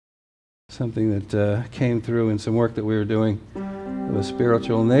something that came through in some work that we were doing of a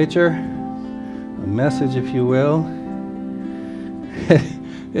spiritual nature, a message, if you will.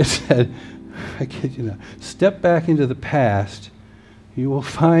 It said, I kid you not, step back into the past, you will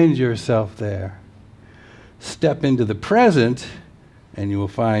find yourself there. Step into the present, and you will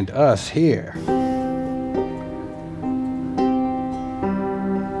find us here.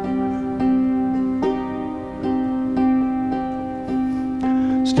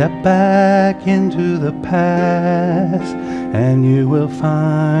 Step back into the past, and you will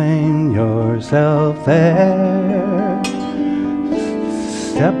find yourself there.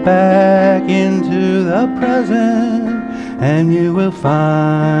 Step back into the present, and you will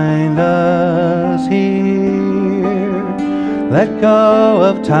find us here. Let go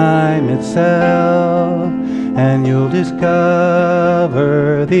of time itself, and you'll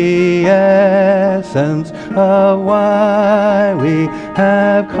discover the essence of why we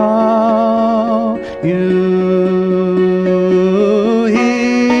have called you here.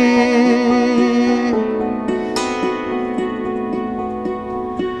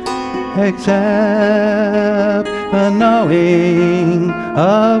 Except the knowing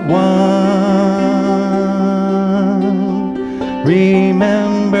of one.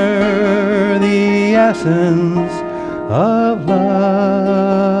 Remember the essence of love.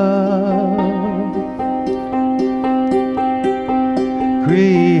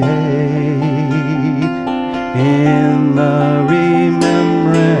 Create in the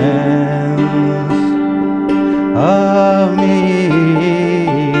remembrance of me.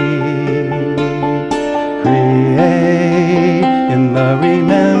 Create in the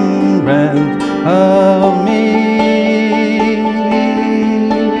remembrance of me.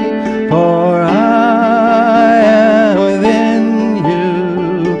 For I am within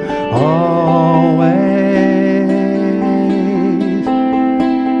you always.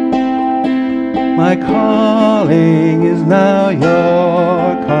 My calling is now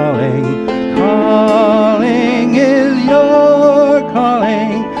your calling. Calling is your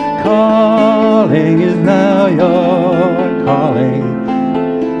calling. Calling is now your